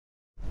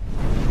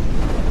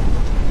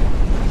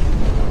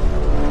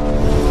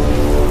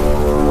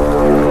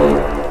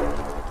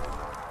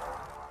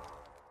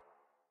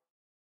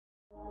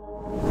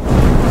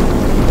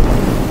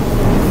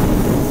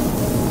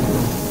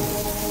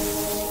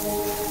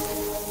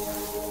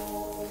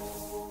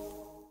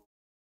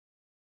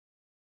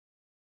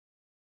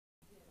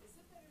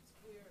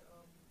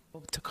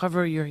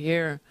cover your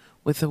hair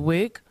with a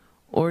wig,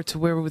 or to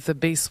wear with a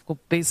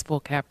baseball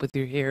cap with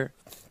your hair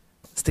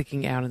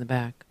sticking out in the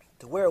back?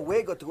 To wear a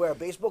wig or to wear a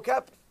baseball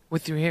cap?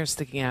 With your hair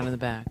sticking out in the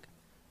back.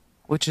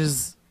 Which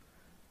is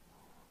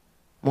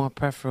more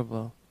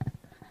preferable?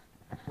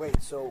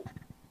 Wait, so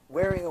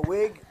wearing a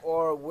wig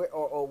or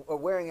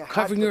wearing a hat,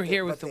 covering your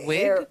hair with a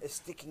wig? Hair is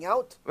sticking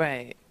out?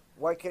 Right.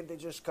 Why can't they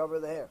just cover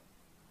the hair?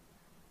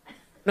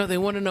 No, they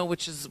want to know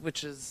which is the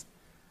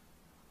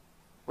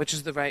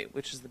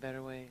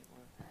better way.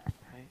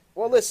 Right?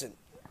 Well, listen.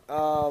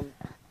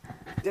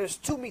 There's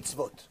two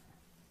mitzvot.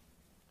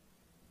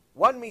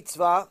 One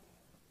mitzvah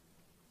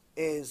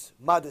is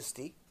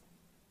modesty,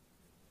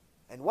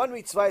 and one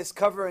mitzvah is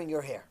covering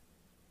your hair.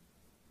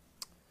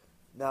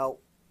 Now,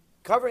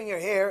 covering your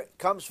hair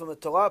comes from the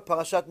Torah,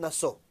 Parashat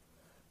Naso.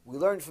 We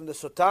learned from the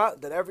Sotah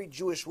that every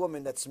Jewish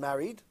woman that's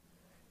married,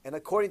 and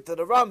according to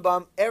the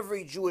Rambam,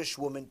 every Jewish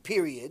woman,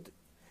 period,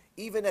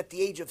 even at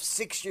the age of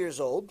 6 years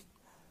old,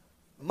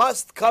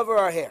 must cover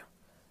her hair.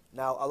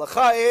 Now,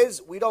 halacha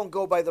is, we don't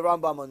go by the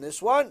Rambam on this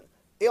one,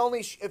 only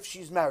if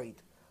she's married.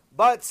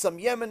 But some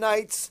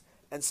Yemenites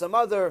and some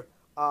other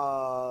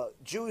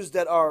Jews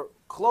that are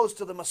close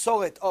to the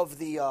Masoret of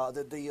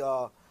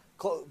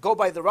go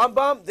by the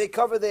Rambam, they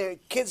cover their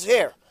kids'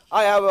 hair.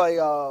 I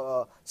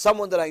have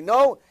someone that I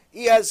know,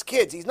 he has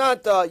kids. He's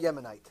not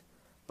Yemenite.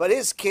 But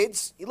his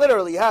kids, he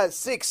literally has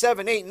 6,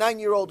 7, 8,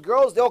 9-year-old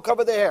girls, they all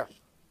cover their hair.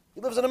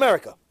 He lives in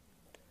America.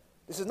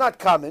 This is not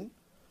common.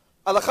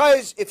 Halakha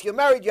is, if you're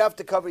married, you have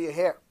to cover your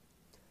hair.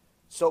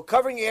 So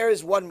covering your hair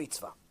is one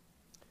mitzvah.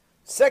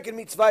 Second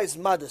mitzvah is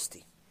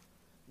modesty.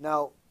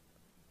 Now,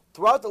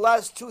 throughout the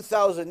last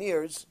 2,000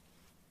 years,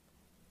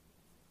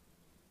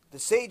 the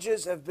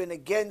sages have been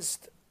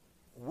against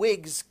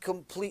wigs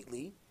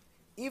completely,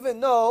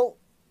 even though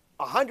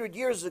 100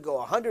 years ago,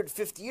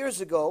 150 years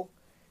ago,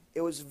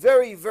 it was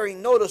very, very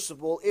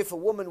noticeable if a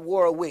woman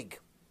wore a wig.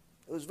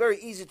 It was very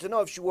easy to know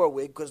if she wore a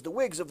wig, because the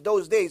wigs of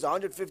those days,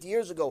 150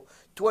 years ago,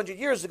 200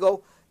 years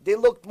ago, they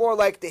looked more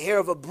like the hair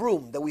of a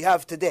broom that we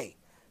have today.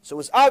 So it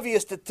was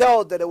obvious to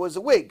tell that it was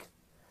a wig.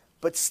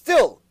 But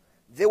still,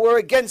 they were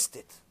against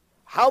it.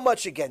 How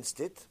much against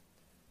it?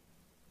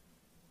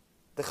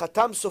 The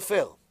CHATAM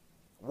SOFER,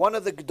 one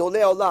of the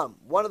Gdolei Olam,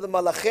 one of the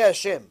Malachei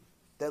Hashem,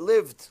 that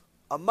lived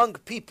among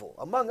people,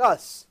 among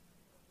us,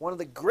 one of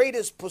the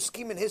greatest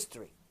poskim in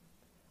history.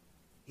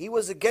 He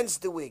was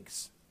against the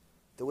wigs.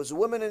 There was a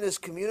woman in his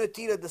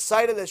community that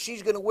decided that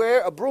she's going to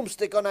wear a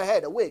broomstick on her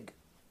head, a wig.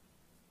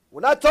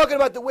 We're not talking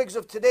about the wigs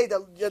of today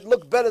that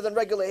look better than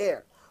regular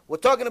hair. We're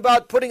talking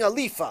about putting a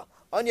lifa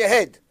on your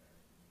head.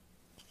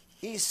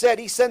 He said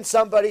he sent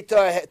somebody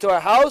to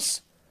her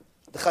house.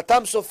 The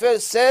Chatam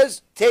Sofer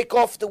says, take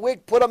off the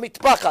wig, put a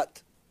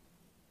mitpachat.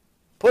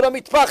 Put a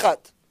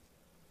mitpachat.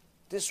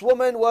 This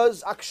woman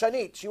was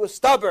akshanit. She was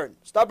stubborn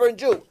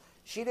Jew.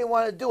 She didn't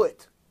want to do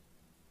it.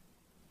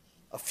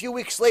 A few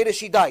weeks later,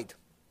 she died.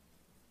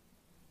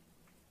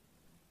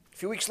 A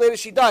few weeks later,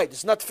 she died.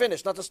 It's not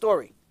finished, not the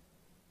story.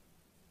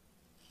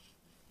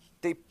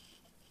 They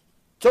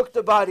took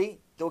the body.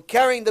 They were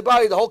carrying the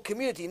body, the whole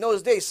community. In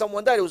those days,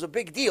 someone died. It was a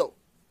big deal.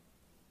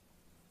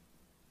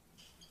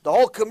 The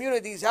whole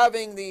community is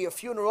having the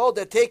funeral.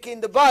 They're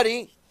taking the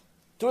body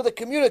through the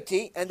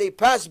community, and they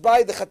pass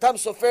by the Chatam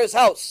Sofer's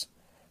house.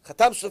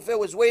 Chatam Sofer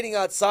was waiting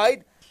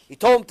outside. He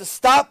told him to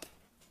stop.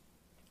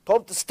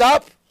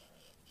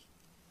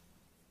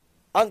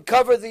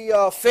 Uncover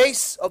the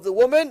face of the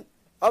woman.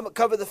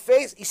 Uncover the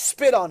face. He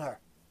spit on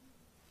her.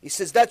 He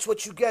says, that's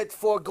what you get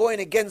for going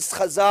against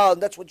Chazal,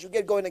 and that's what you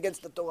get going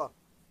against the Torah.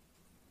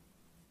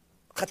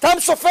 Chatam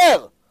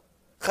Sofer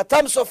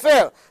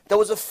that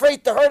was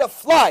afraid to hurt a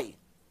fly.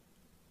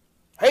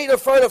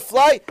 Afraid of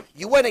fly,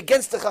 you went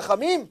against the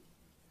Chachamim?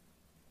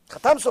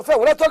 Chatam Sofer,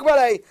 we're not talking about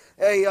a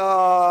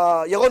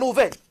Yaron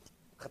Reuven.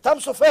 Chatam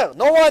Sofer,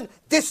 no one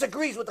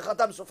disagrees with the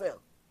Chatam Sofer.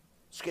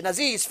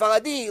 Ashkenazi,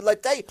 Sfaradi,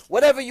 Latai,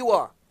 whatever you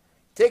are.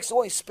 Takes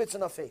away, spits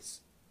in her face.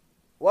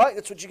 Why?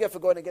 That's what you get for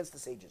going against the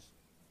sages.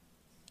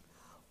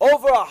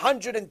 Over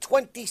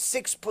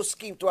 126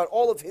 poskim throughout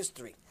all of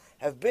history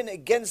have been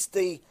against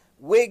the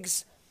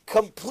wigs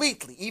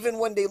completely, even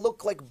when they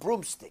look like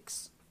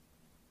broomsticks.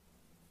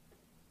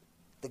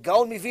 The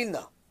Gaon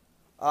Mivilna,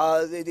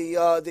 the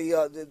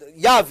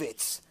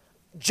Yavitz,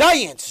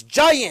 giants.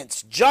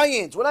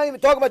 We're not even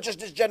talking about just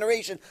this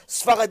generation,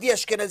 Sfaradi,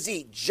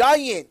 Ashkenazi.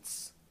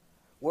 Giants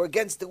were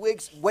against the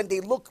wigs when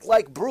they looked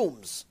like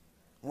brooms,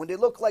 when they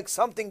looked like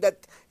something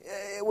that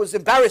was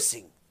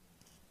embarrassing.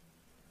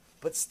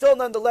 But still,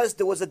 nonetheless,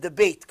 there was a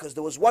debate, because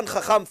there was one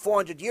Chacham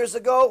 400 years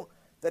ago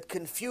that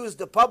confused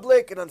the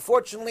public, and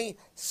unfortunately,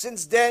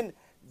 since then,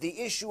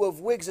 the issue of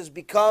wigs has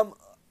become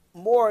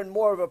more and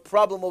more of a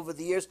problem over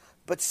the years.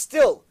 But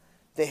still,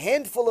 the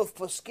handful of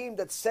poskim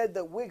that said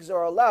that wigs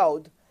are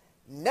allowed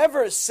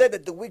never said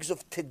that the wigs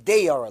of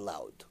today are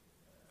allowed.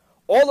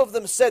 All of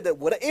them said that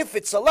if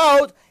it's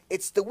allowed,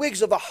 it's the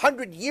wigs of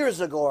 100 years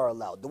ago are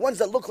allowed. The ones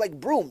that look like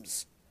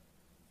brooms.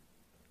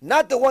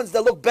 Not the ones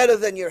that look better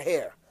than your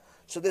hair.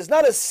 So there's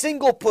not a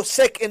single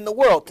posek in the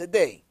world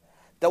today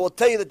that will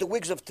tell you that the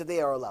wigs of today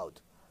are allowed.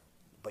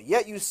 But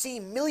yet you see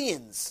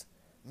millions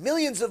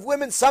of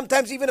women,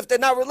 sometimes even if they're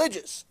not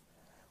religious,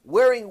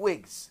 wearing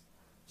wigs.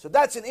 So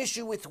that's an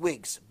issue with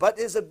wigs. But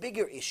there's a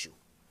bigger issue.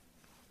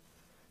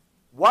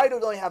 Why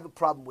don't I have a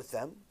problem with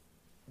them?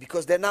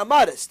 Because they're not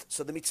modest.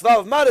 So the mitzvah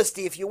of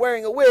modesty, if you're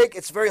wearing a wig,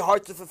 it's very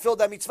hard to fulfill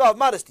that mitzvah of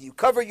modesty. You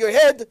cover your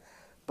head,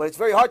 but it's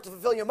very hard to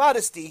fulfill your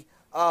modesty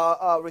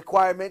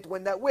requirement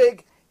when that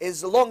wig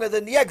is longer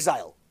than the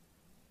exile.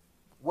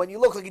 When you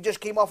look like you just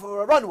came off of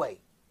a runway.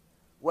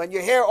 When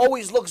your hair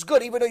always looks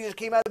good, even though you just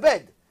came out of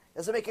bed.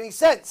 Doesn't make any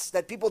sense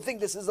that people think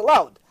this is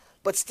allowed.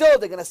 But still,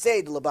 they're going to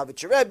say the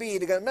Lubavitcher Rebbe,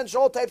 they're going to mention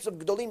all types of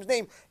Gedolim's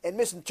name and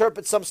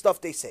misinterpret some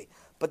stuff they say.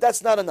 But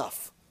that's not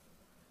enough.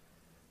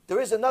 There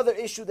is another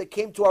issue that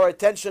came to our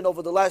attention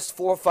over the last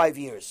 4 or 5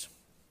 years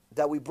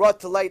that we brought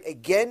to light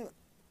again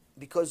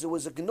because it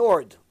was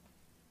ignored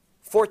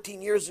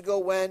 14 years ago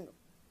when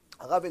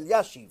Rav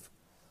Elyashiv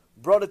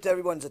brought it to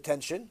everyone's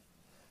attention,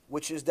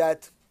 which is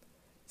that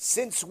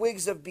since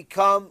wigs have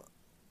become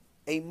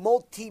a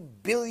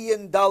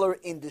multi-billion-dollar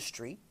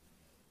industry,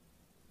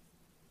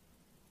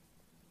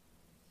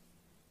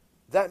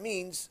 that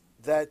means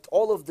that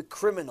all of the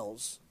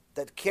criminals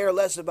that care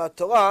less about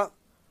Torah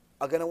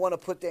are going to want to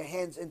put their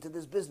hands into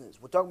this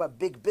business. We're talking about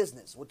big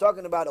business. We're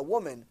talking about a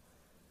woman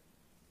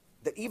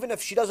that even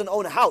if she doesn't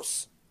own a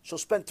house, she'll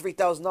spend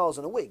 $3,000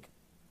 on a wig,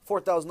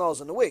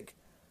 $4,000 on a wig.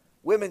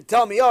 Women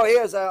tell me, oh,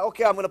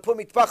 okay, I'm going to put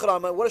mitpachar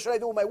on. What should I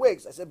do with my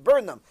wigs? I said,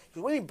 burn them.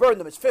 Because what do you mean burn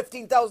them? It's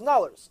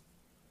 $15,000.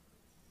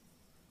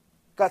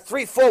 Got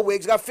 3 full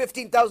wigs, got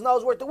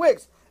 $15,000 worth of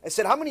wigs. I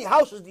said, how many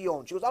houses do you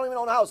own? She goes, I don't even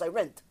own a house, I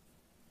rent.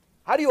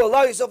 How do you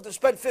allow yourself to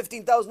spend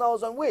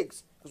 $15,000 on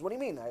wigs? Because what do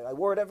you mean? I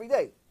wore it every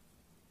day.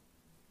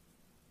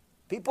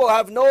 People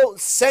have no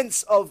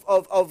sense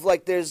of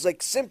like, there's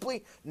like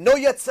simply no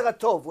Yetzirah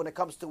Tov when it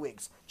comes to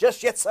wigs.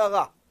 Just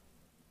Yetzirah.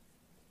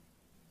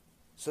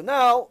 So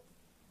now,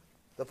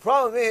 the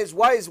problem is,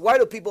 why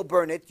do people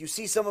burn it? You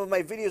see some of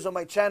my videos on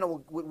my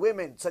channel with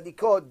women,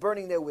 tzadikot,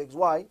 burning their wigs.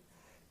 Why?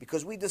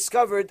 Because we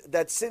discovered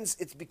that since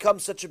it's become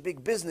such a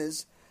big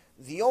business,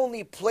 the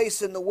only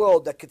place in the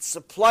world that could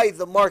supply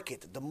the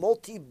market, the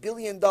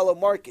multi-billion-dollar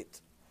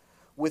market,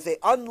 with an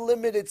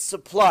unlimited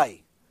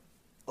supply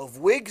of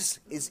wigs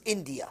is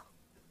India.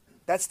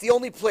 That's the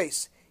only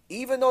place.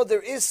 Even though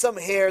there is some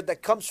hair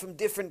that comes from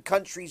different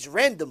countries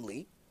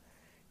randomly,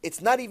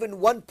 it's not even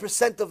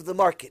 1% of the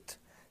market.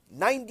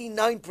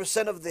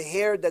 99% of the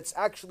hair that's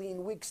actually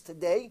in wigs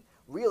today,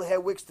 real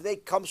hair wigs today,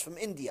 comes from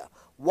India.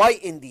 Why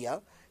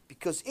India?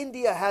 Because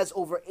India has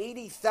over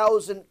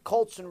 80,000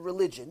 cults and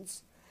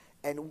religions,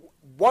 and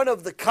one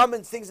of the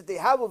common things that they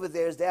have over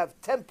there is they have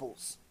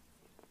temples,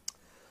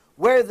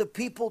 where the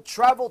people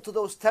travel to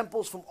those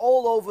temples from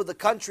all over the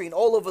country and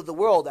all over the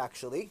world,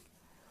 actually.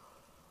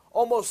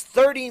 Almost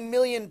 30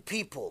 million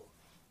people.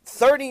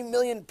 30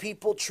 million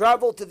people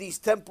travel to these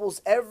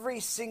temples every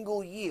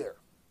single year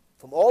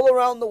from all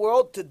around the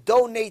world to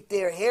donate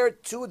their hair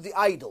to the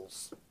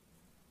idols.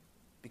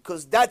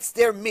 Because that's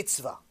their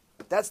mitzvah.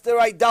 That's their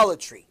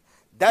idolatry.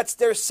 That's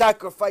their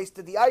sacrifice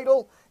to the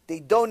idol. They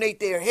donate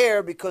their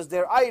hair because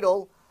their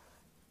idol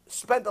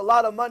spent a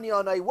lot of money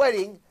on a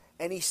wedding,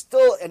 and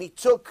he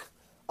took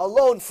a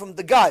loan from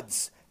the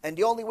gods. And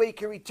the only way you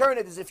can return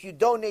it is if you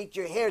donate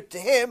your hair to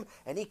him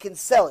and he can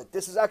sell it.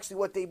 This is actually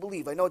what they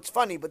believe. I know it's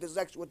funny, but this is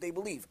actually what they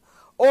believe.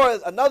 Or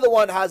another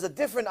one has a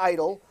different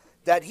idol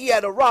that he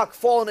had a rock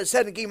fall on his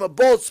head and gave him a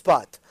bald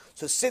spot.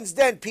 So since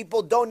then,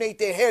 people donate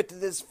their hair to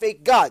this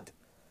fake god.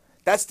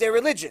 That's their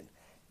religion.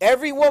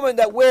 Every woman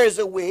that wears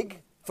a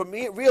wig from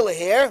real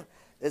hair,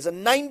 there's a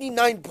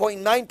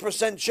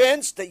 99.9%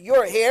 chance that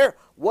your hair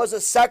was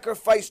a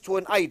sacrifice to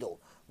an idol.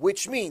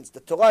 Which means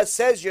the Torah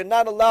says you're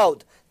not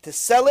allowed to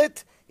sell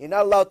it, you're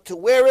not allowed to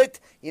wear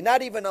it, you're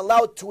not even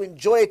allowed to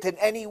enjoy it in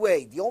any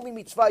way. The only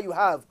mitzvah you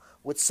have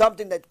with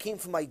something that came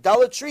from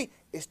idolatry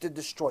is to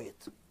destroy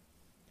it.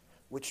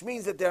 Which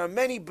means that there are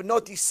many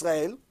Bnot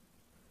Israel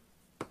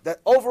that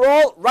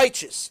overall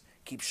righteous.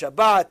 Keep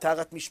Shabbat,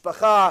 Taharat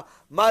Mishpacha,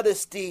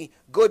 modesty,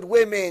 good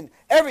women,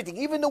 everything.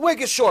 Even the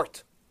wig is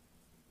short.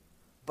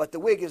 But the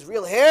wig is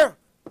real hair.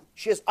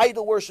 She has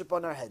idol worship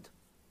on her head.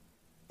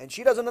 And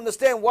she doesn't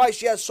understand why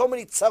she has so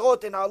many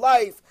tzarot in her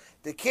life,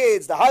 the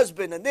kids, the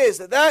husband, and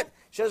this and that.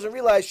 She doesn't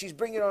realize she's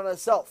bringing it on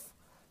herself.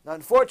 Now,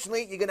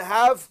 unfortunately, you're going to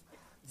have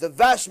the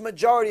vast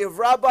majority of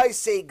rabbis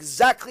say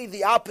exactly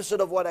the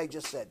opposite of what I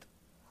just said.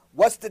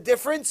 What's the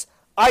difference?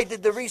 I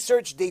did the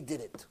research, they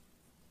did it.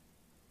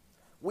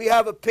 We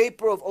have a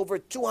paper of over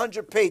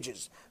 200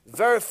 pages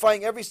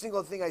verifying every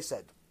single thing I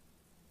said.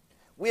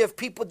 We have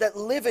people that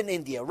live in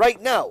India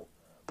right now.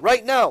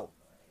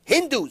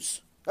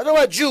 Hindus, not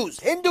about Jews,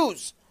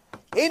 Hindus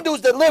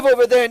that live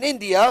over there in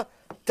India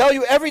tell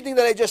you everything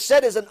that I just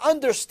said is an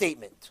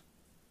understatement.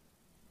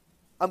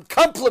 I'm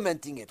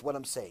complimenting it, what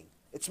I'm saying.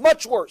 It's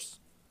much worse.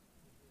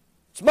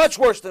 It's much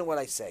worse than what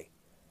I say.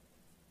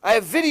 I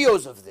have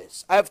videos of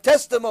this. I have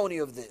testimony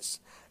of this.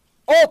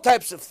 All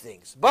types of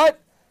things.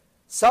 But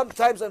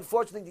sometimes,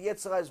 unfortunately, the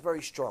Yetzirah is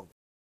very strong.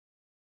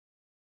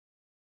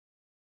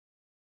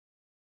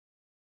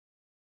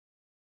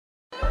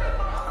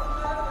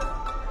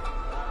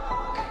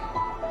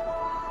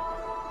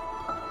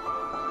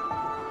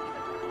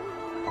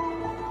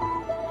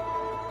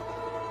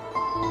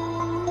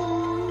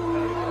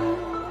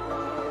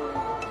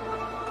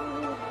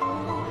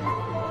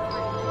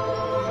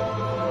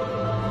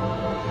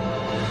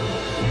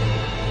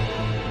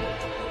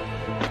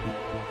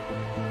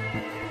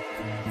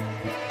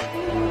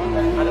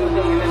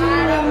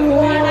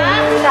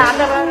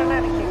 This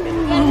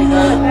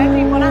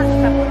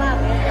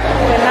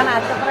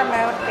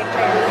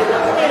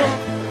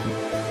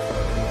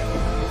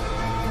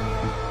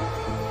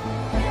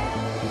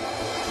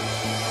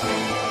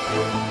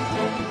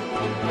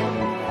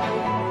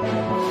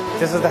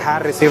is the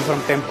hair received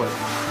from temple,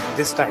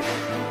 this type.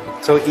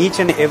 So each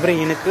and every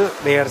unit,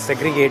 they are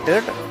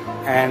segregated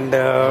and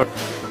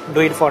do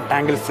it for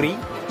tangle free.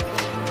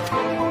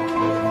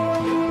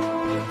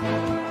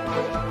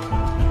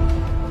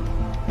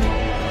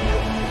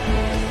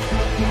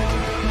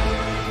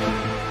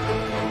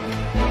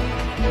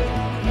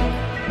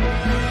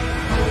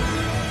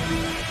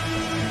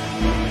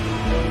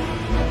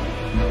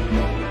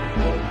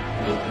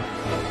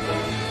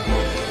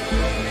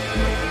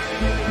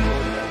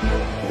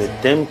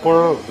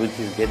 Temple which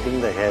is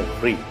getting the hair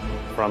free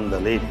from the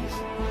ladies,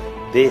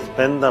 they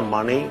spend the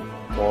money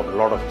for a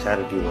lot of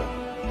charity work.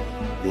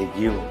 They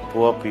give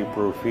poor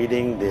people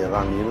feeding, they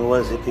run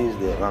universities,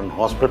 they run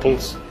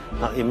hospitals.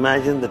 Now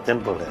imagine the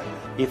temple hair.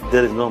 If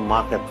there is no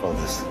market for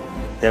this,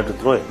 they have to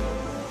throw it.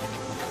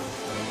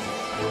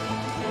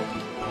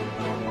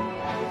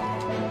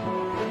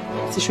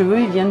 Ces cheveux,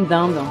 ils viennent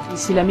d'Inde.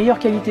 C'est la meilleure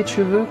qualité de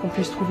cheveux qu'on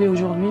puisse trouver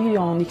aujourd'hui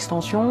en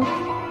extension.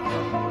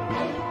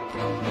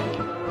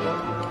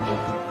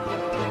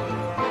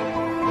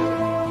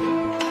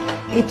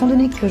 Étant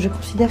donné que je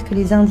considère que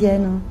les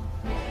Indiennes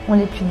ont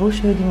les plus beaux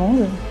cheveux du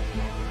monde,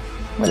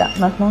 voilà,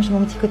 maintenant j'ai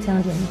mon petit côté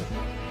indienne.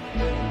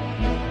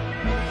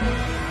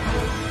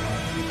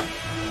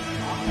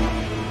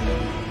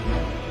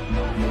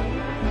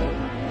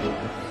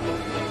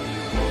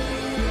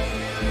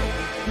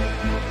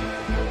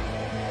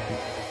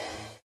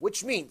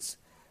 Which means,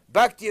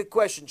 back to your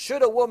question,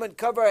 should a woman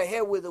cover her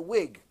hair with a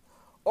wig,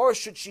 or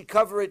should she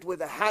cover it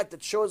with a hat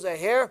that shows her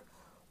hair?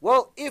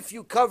 Well, if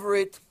you cover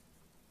it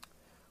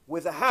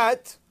with a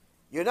hat,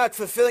 you're not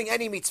fulfilling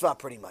any mitzvah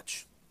pretty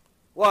much.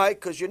 Why?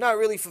 Because you're not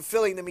really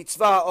fulfilling the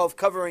mitzvah of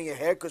covering your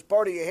hair, because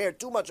part of your hair,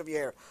 too much of your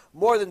hair,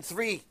 more than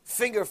 3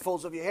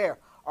 fingerfuls of your hair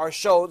are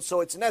shown,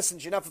 so it's in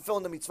essence, you're not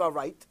fulfilling the mitzvah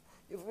right.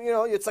 You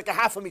know, it's like a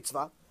half a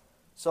mitzvah.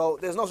 So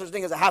there's no such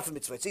thing as a half a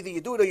mitzvah. It's either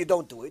you do it or you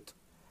don't do it.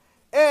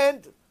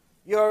 And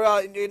you're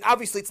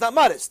obviously it's not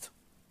modest.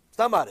 It's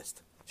not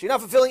modest. So you're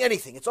not fulfilling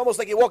anything. It's almost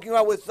like you're walking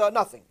around with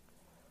nothing.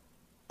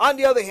 On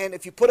the other hand,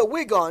 if you put a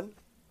wig on,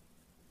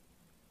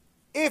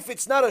 if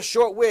it's not a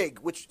short wig,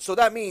 so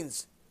that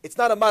means it's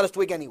not a modest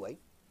wig anyway,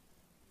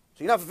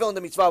 so you're not fulfilling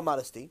the mitzvah of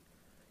modesty,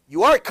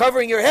 you are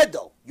covering your head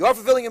though. You are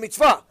fulfilling a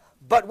mitzvah.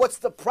 But what's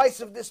the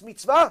price of this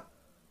mitzvah?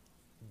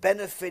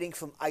 Benefiting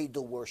from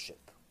idol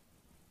worship.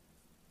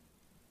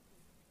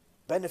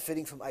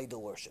 Benefiting from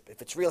idol worship.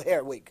 If it's real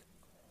hair wig.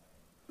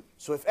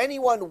 So if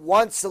anyone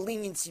wants a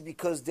leniency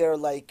because they're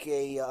like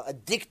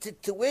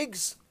addicted to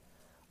wigs,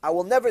 I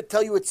will never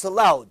tell you it's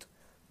allowed.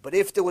 But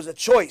if there was a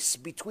choice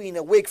between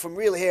a wig from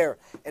real hair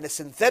and a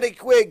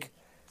synthetic wig,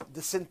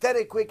 the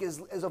synthetic wig is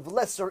of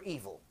lesser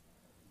evil.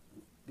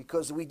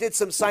 Because we did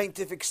some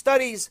scientific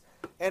studies,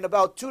 and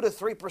about 2 to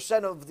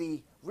 3% of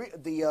the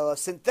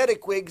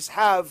synthetic wigs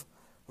have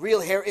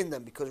real hair in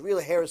them, because real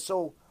hair is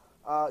so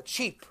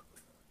cheap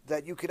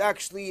that you could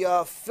actually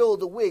fill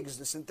the wigs,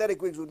 the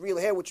synthetic wigs, with real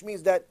hair, which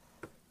means that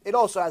it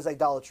also has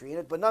idolatry in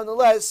it. But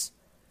nonetheless,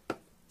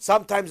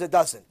 sometimes it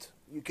doesn't.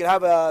 You could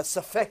have a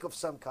safek of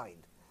some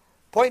kind.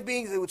 Point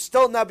being, it would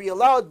still not be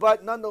allowed,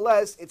 but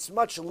nonetheless, it's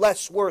much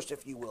less worse,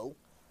 if you will,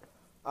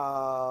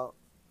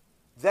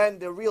 than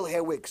the real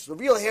hair wigs. The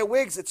real hair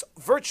wigs, it's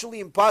virtually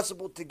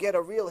impossible to get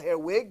a real hair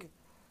wig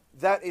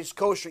that is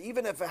kosher,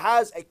 even if it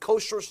has a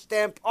kosher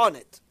stamp on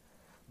it.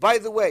 By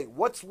the way,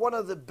 what's one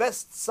of the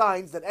best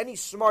signs that any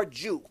smart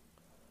Jew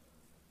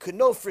could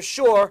know for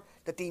sure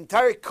that the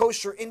entire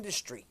kosher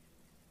industry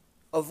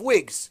of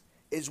wigs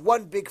is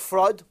one big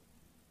fraud?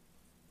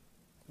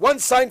 One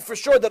sign for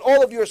sure that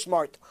all of you are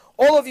smart.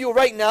 All of you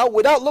right now,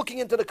 without looking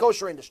into the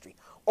kosher industry,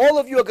 all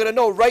of you are going to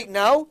know right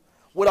now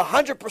with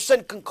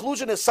 100%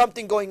 conclusion there's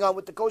something going on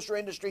with the kosher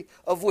industry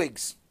of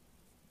wigs.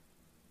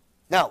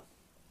 Now,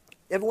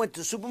 ever went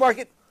to the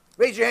supermarket?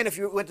 Raise your hand if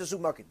you went to the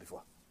supermarket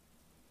before.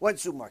 Went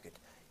to the supermarket.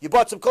 You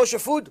bought some kosher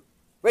food?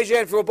 Raise your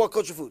hand if you bought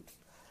kosher food.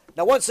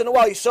 Now, once in a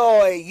while, you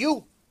saw a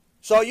U.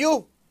 Saw a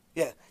U?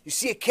 Yeah. You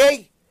see a K?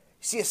 You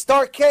see a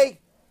star K?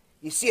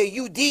 You see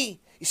a UD?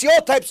 You see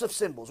all types of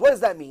symbols. What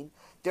does that mean?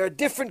 There are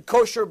different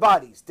kosher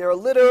bodies. There are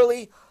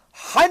literally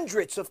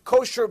hundreds of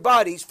kosher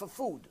bodies for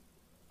food.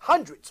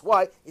 Hundreds.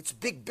 Why? It's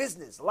big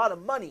business. A lot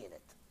of money in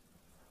it.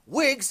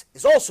 Wigs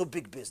is also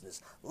big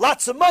business.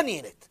 Lots of money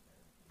in it.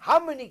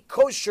 How many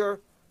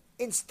kosher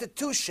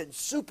institutions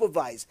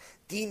supervise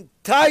the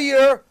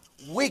entire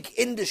wig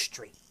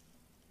industry?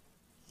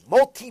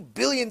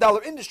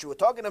 Multi-billion-dollar industry. We're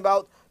talking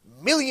about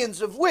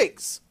millions of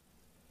wigs.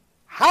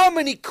 How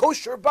many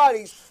kosher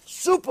bodies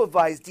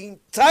supervise the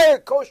entire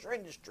kosher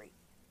industry?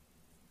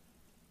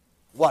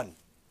 One.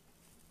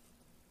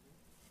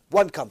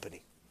 One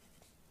company.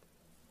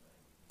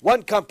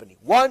 One company.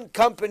 One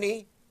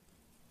company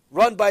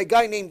run by a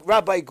guy named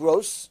Rabbi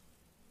Gross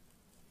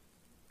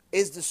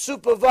is the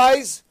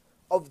supervisor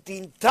of the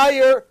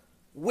entire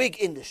wig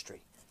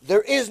industry.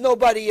 There is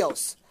nobody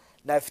else.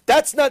 Now, if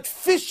that's not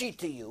fishy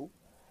to you,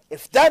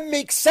 if that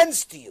makes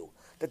sense to you,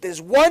 that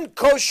there's one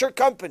kosher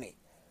company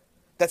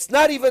that's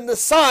not even the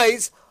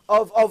size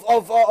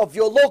of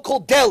your local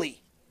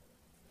deli,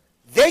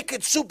 they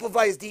could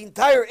supervise the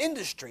entire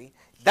industry,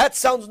 that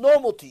sounds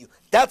normal to you.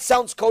 That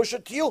sounds kosher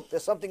to you.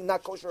 There's something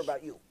not kosher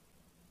about you.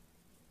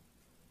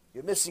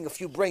 You're missing a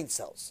few brain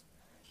cells.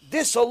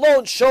 This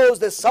alone shows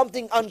there's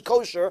something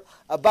unkosher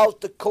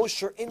about the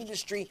kosher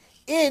industry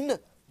in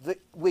the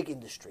wig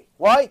industry.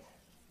 Why?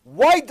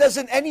 Why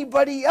doesn't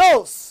anybody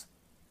else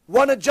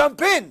want to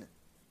jump in?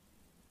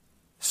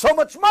 So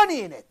much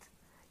money in it.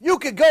 You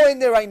could go in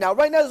there right now.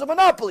 Right now there's a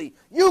monopoly.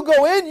 You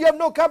go in, you have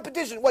no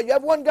competition. What, you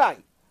have one guy.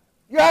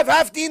 You have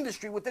half the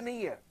industry within a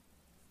year.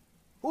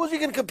 Who is he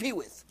going to compete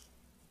with?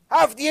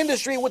 Half the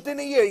industry within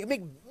a year. You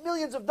make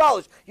millions of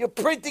dollars. You're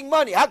printing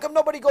money. How come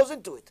nobody goes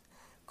into it?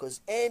 Because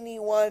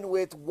anyone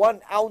with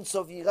 1 ounce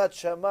of Yirat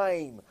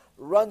Shamayim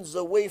runs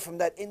away from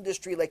that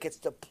industry like it's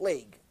the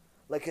plague.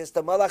 Like it's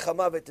the Malach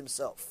HaMavet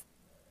himself.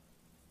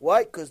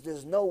 Why? Because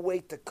there's no way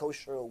to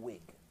kosher a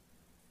wig.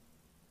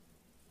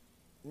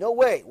 No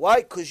way.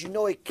 Why? Because you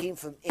know it came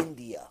from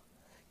India.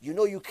 You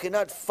know you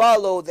cannot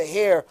follow the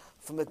hair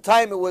from the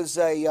time it was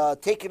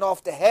taken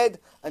off the head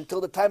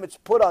until the time it's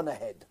put on the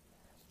head.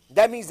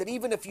 That means that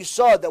even if you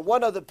saw that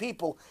one of the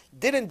people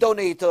didn't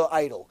donate it to the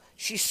idol,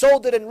 she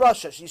sold it in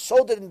Russia, she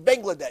sold it in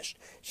Bangladesh,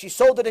 she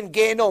sold it in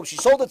Gehenom, she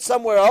sold it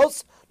somewhere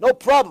else, no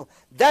problem.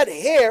 That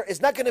hair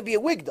is not going to be a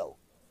wig though.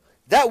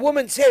 That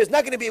woman's hair is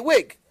not going to be a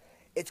wig.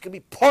 It's going to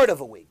be part of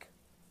a wig.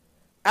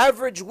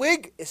 Average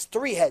wig is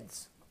 3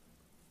 heads.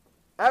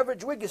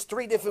 Average wig is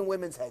 3 different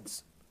women's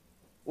heads.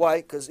 Why?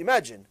 Because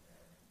imagine,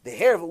 the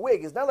hair of a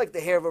wig is not like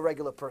the hair of a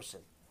regular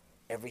person.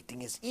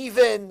 Everything is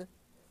even.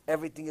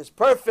 Everything is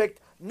perfect.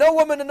 No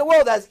woman in the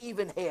world has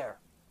even hair.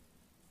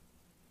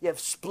 You have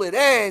split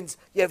ends.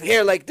 You have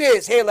hair like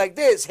this, hair like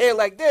this, hair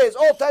like this,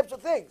 all types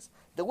of things.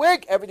 The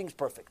wig, everything's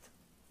perfect.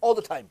 All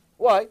the time.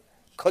 Why?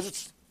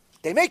 Because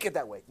they make it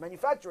that way.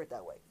 Manufacture it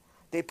that way.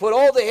 They put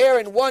all the hair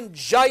in one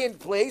giant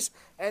place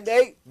and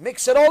they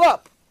mix it all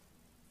up.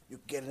 You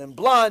get it in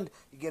blonde,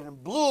 you get it in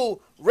blue,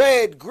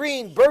 red,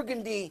 green,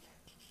 burgundy.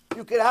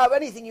 You can have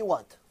anything you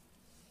want.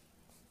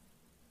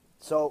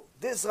 So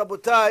this,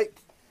 Rabotai,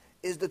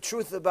 is the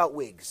truth about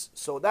wigs.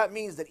 So that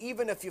means that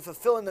even if you're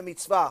fulfilling the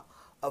mitzvah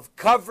of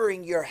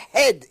covering your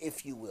head,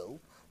 if you will,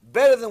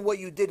 better than what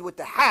you did with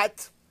the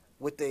hat,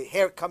 with the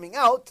hair coming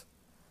out,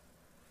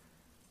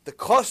 the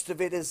cost of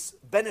it is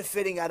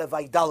benefiting out of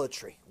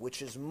idolatry,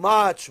 which is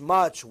much,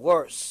 much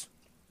worse.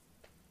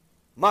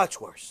 Much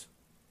worse.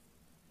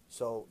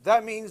 So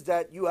that means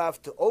that you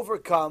have to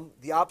overcome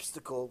the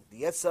obstacle,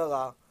 the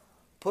ZARAH,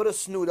 put a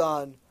snoot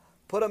on,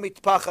 put a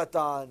mitpachat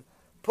on,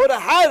 put a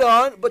hat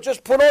on, but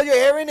just put all your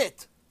hair in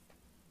it.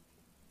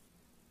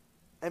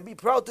 And be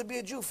proud to be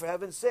a Jew, for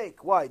heaven's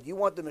sake. Why? Do you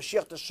want the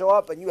Mashiach to show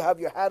up and you have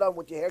your hat on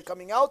with your hair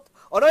coming out?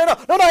 Oh, no,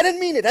 I didn't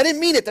mean it. I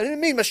didn't mean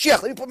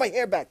Mashiach. Let me put my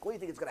hair back. What do you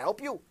think, it's going to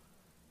help you?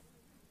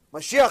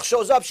 Mashiach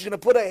shows up, she's going to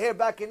put her hair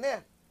back in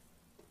there.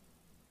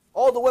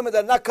 All the women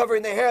that are not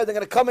covering their hair, they're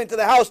going to come into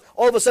the house,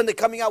 all of a sudden they're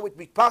coming out with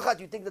mitpachat.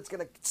 You think that's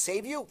going to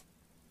save you?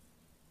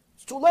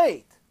 It's too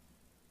late.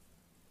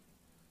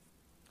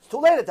 It's too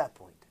late at that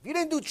point. If you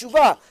didn't do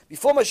tshuva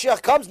before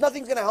Mashiach comes,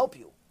 nothing's going to help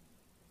you.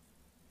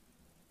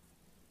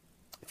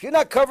 If you're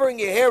not covering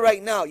your hair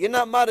right now, you're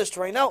not modest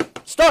right now,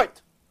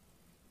 start.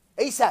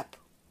 ASAP.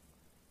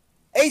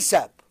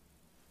 ASAP.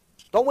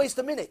 Don't waste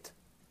a minute.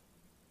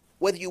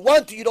 Whether you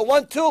want to, you don't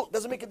want to,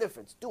 doesn't make a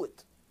difference. Do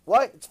it.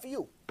 Why? It's for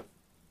you.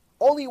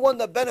 Only one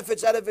that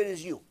benefits out of it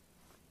is you.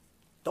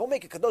 Don't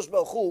make a Kadosh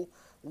Baruch Hu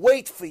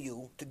wait for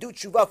you to do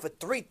tshuva for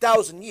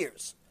 3,000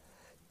 years.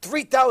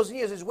 3,000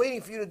 years is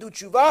waiting for you to do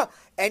tshuva,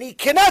 and he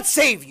cannot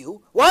save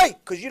you. Why?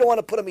 Because you don't want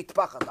to put a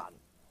mitpachat on.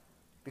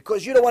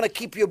 Because you don't want to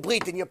keep your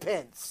brit in your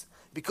pants.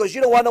 Because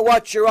you don't want to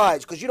watch your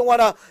eyes. Because you don't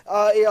want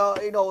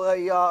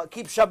to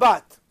keep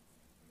Shabbat.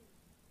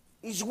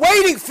 He's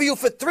waiting for you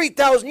for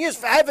 3,000 years,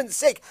 for heaven's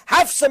sake.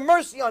 Have some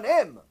mercy on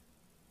him.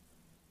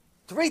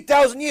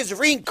 3,000 years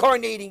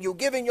reincarnating you,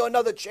 giving you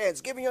another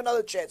chance,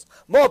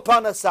 More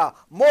panasa,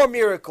 more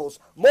miracles,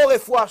 more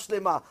refuah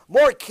shlema,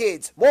 more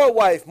kids, more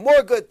wife,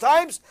 more good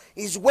times.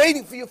 He's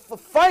waiting for you for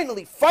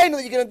finally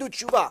you're going to do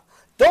tshuva.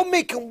 Don't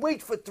make him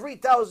wait for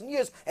 3,000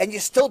 years and you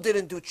still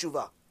didn't do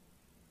tshuva.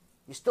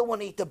 You still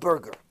want to eat the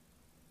burger.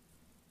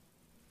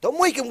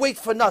 Don't make him wait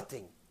for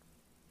nothing.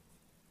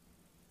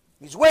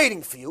 He's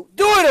waiting for you.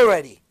 Do it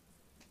already.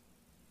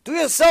 Do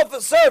yourself a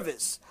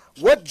service.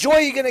 What joy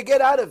are you going to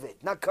get out of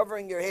it? Not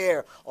covering your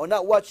hair, or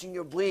not watching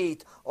your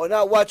bleed, or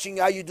not watching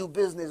how you do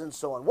business and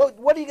so on.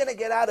 What are you going to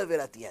get out of it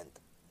at the end?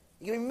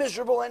 You're going to be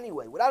miserable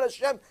anyway. Without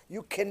Hashem,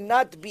 you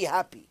cannot be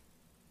happy.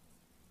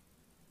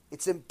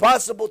 It's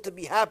impossible to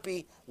be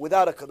happy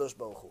without a Kadosh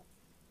Baruch Hu.